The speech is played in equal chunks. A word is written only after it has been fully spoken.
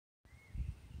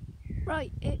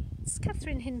Right, it's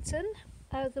Catherine Hinton,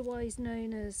 otherwise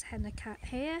known as HennaCat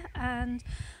here, and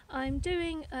I'm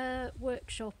doing a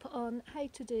workshop on how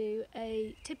to do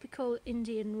a typical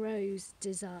Indian rose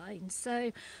design.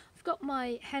 So I've got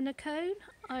my henna cone,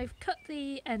 I've cut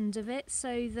the end of it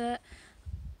so that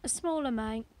a small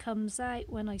amount comes out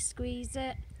when I squeeze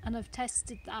it, and I've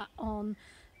tested that on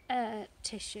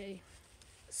tissue.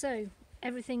 So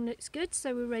everything looks good,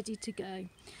 so we're ready to go.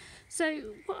 So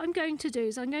what I'm going to do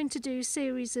is I'm going to do a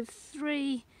series of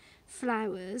 3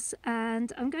 flowers,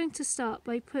 and I'm going to start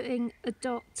by putting a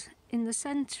dot in the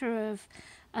centre of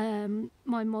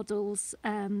my model's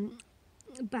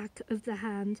back of the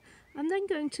hand. I'm then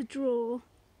going to draw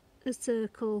a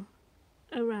circle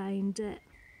around it.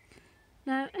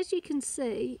 Now, as you can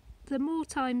see, the more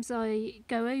times I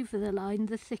go over the line,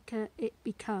 the thicker it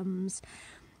becomes.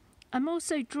 I'm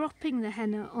also dropping the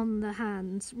henna on the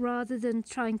hands rather than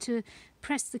trying to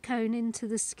press the cone into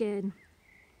the skin.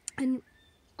 And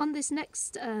on this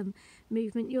next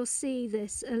movement, you'll see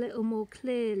this a little more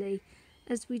clearly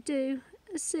as we do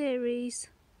a series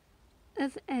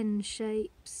of N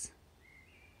shapes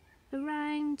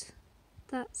around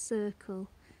that circle.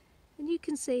 And you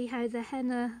can see how the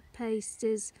henna paste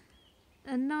is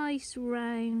a nice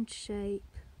round shape.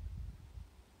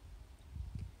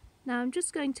 Now I'm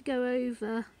just going to go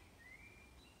over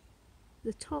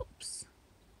the tops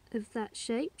of that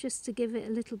shape just to give it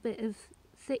a little bit of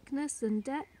thickness and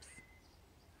depth.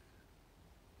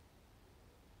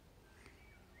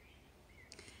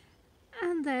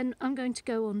 And then I'm going to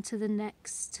go on to the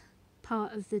next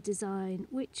part of the design,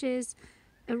 which is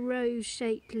a rose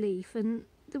shaped leaf. And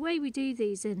the way we do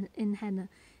these in henna,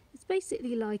 it's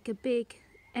basically like a big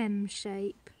M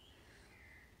shape.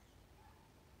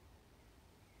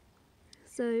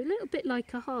 So a little bit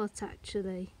like a heart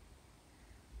actually.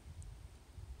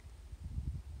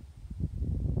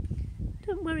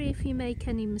 Don't worry if you make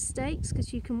any mistakes,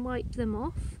 because you can wipe them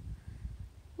off.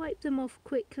 Wipe them off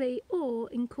quickly or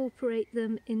incorporate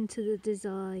them into the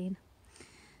design.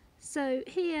 So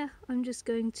here I'm just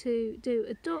going to do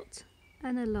a dot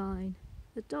and a line,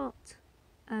 a dot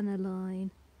and a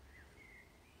line.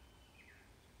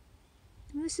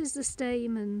 And this is the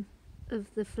stamen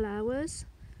of the flowers.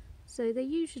 So they're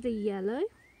usually yellow.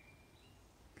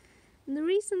 And the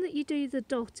reason that you do the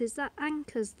dot is that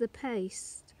anchors the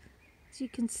paste. As you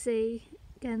can see,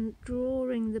 again,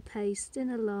 drawing the paste in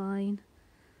a line.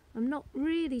 I'm not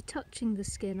really touching the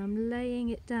skin, I'm laying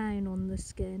it down on the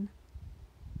skin.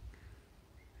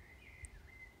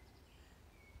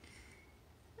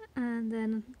 And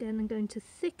then again, I'm going to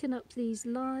thicken up these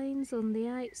lines on the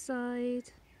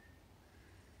outside,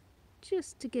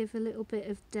 just to give a little bit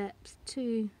of depth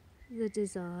to the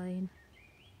design.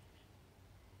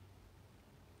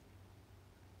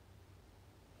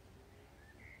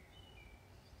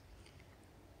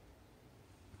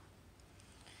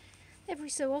 Every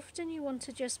so often you want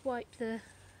to just wipe the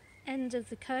end of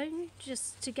the cone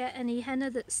just to get any henna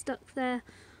that's stuck there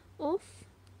off.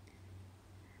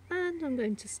 And I'm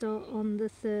going to start on the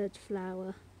 3rd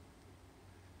flower.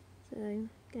 So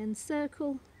again,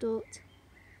 circle, dot,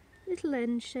 little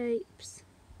N shapes.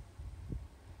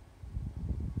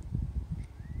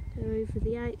 Go over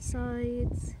the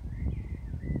outsides.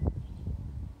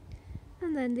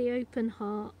 And then the open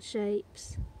heart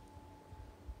shapes.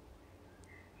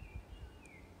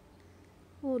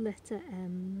 Or letter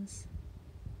M's.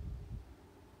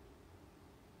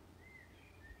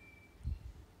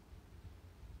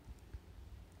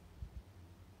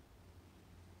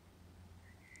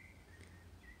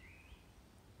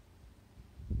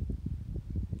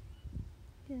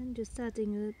 Again, just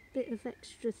adding a bit of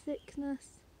extra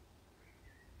thickness.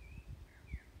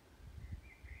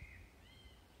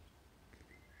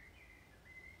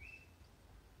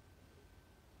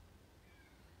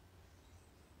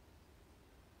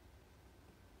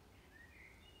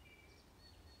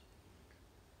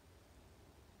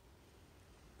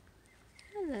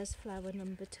 And there's flower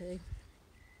number 2.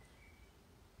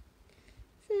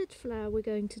 3rd flower we're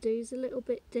going to do is a little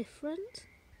bit different.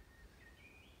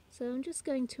 So I'm just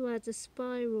going to add a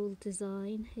spiral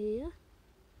design here.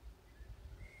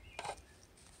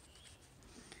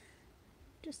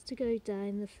 Just to go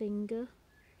down the finger.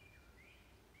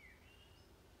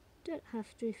 Don't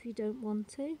have to if you don't want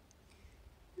to.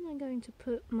 And I'm going to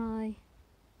put my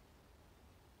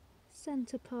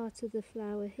centre part of the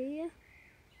flower here.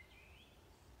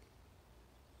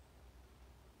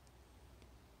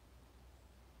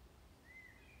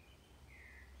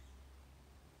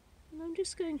 I'm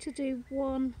just going to do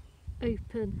one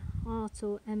open heart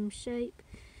or M shape,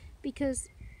 because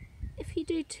if you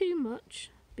do too much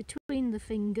between the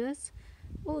fingers,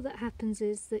 all that happens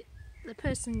is that the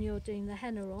person you're doing the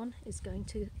henna on is going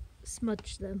to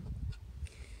smudge them.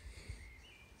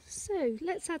 So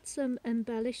let's add some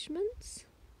embellishments.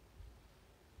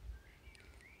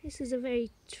 This is a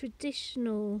very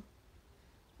traditional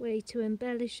way to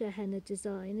embellish a henna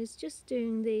design, is just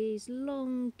doing these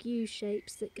long U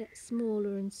shapes that get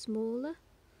smaller and smaller.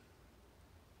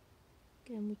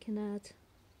 Again, we can add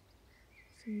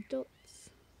some dots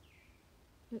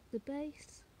at the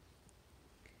base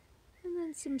and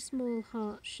then some small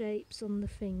heart shapes on the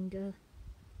finger.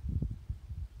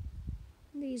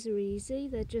 And these are easy,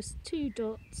 they're just 2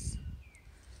 dots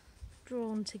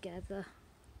drawn together.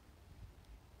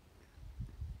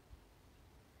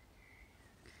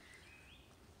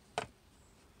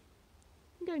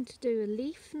 I'm going to do a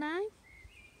leaf now,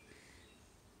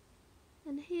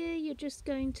 and here you're just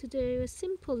going to do a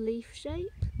simple leaf shape.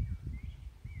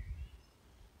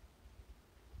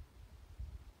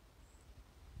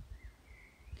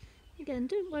 Again,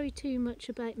 don't worry too much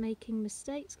about making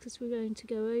mistakes because we're going to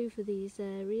go over these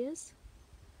areas.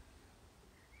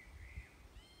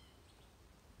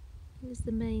 Here's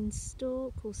the main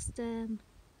stalk or stem,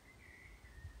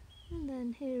 and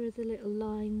then here are the little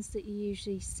lines that you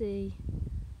usually see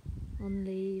on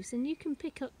leaves, and you can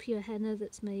pick up your henna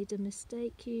that's made a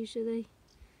mistake usually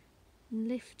and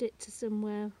lift it to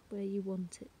somewhere where you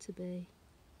want it to be.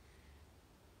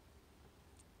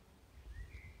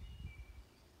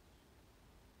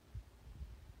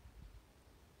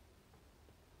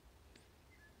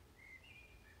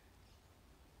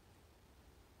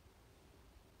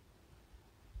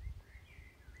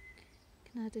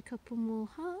 Can add a couple more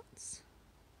hearts.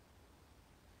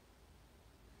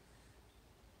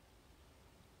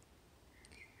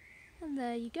 And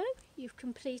there you go, you've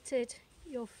completed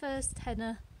your first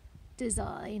henna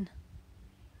design.